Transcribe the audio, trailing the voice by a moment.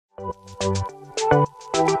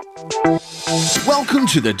Welcome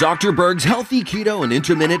to the Dr. Berg's Healthy Keto and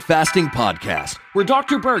Intermittent Fasting Podcast, where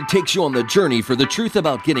Dr. Berg takes you on the journey for the truth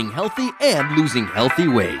about getting healthy and losing healthy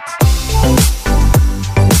weight.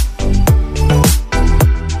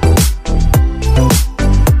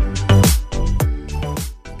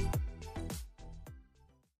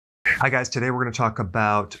 Hi guys, today we're going to talk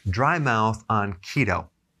about dry mouth on keto.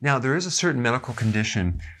 Now, there is a certain medical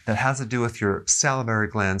condition that has to do with your salivary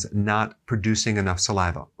glands not producing enough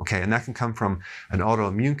saliva, okay? And that can come from an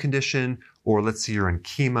autoimmune condition, or let's say you're in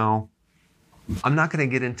chemo. I'm not going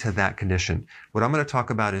to get into that condition. What I'm going to talk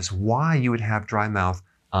about is why you would have dry mouth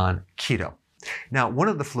on keto. Now, one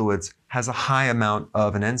of the fluids has a high amount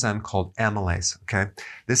of an enzyme called amylase, okay?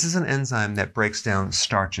 This is an enzyme that breaks down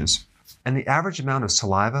starches. And the average amount of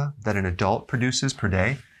saliva that an adult produces per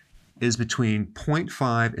day is between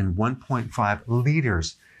 0.5 and 1.5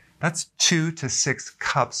 liters. That's 2 to 6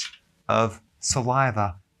 cups of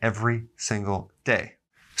saliva every single day.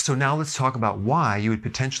 So now let's talk about why you would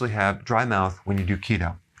potentially have dry mouth when you do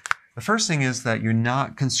keto. The first thing is that you're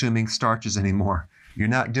not consuming starches anymore. You're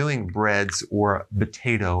not doing breads or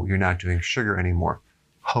potato. You're not doing sugar anymore,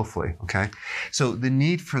 hopefully, okay? So the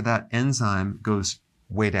need for that enzyme goes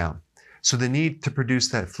way down. So the need to produce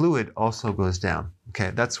that fluid also goes down,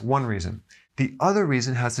 okay? That's one reason. The other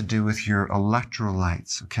reason has to do with your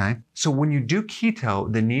electrolytes, okay? So when you do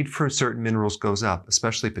keto, the need for certain minerals goes up,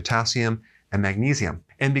 especially potassium and magnesium.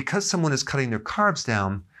 And because someone is cutting their carbs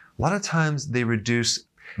down, a lot of times they reduce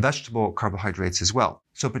vegetable carbohydrates as well.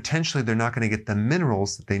 So potentially they're not going to get the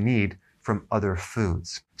minerals that they need from other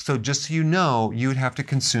foods. So just so you know, you would have to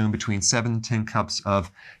consume between 7 and 10 cups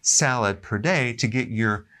of salad per day to get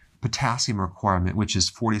your potassium requirement, which is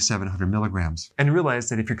 4,700 milligrams. And realize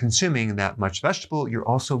that if you're consuming that much vegetable, you're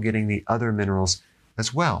also getting the other minerals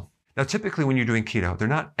as well. Now, typically when you're doing keto, they're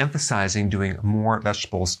not emphasizing doing more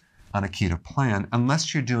vegetables on a keto plan,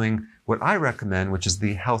 unless you're doing what I recommend, which is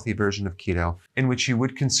the healthy version of keto, in which you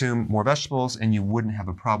would consume more vegetables and you wouldn't have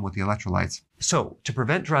a problem with the electrolytes. So to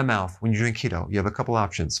prevent dry mouth when you're doing keto, you have a couple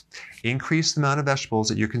options. Increase the amount of vegetables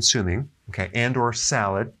that you're consuming, okay, and or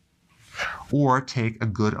salad, or take a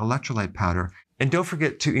good electrolyte powder. And don't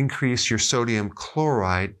forget to increase your sodium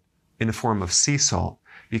chloride in the form of sea salt,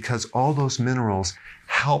 because all those minerals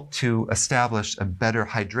help to establish a better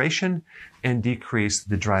hydration and decrease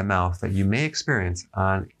the dry mouth that you may experience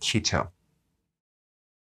on keto.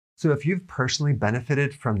 So if you've personally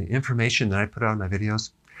benefited from the information that I put out in my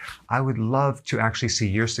videos, I would love to actually see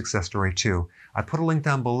your success story too. I put a link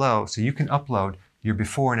down below so you can upload your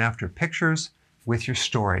before and after pictures with your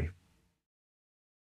story.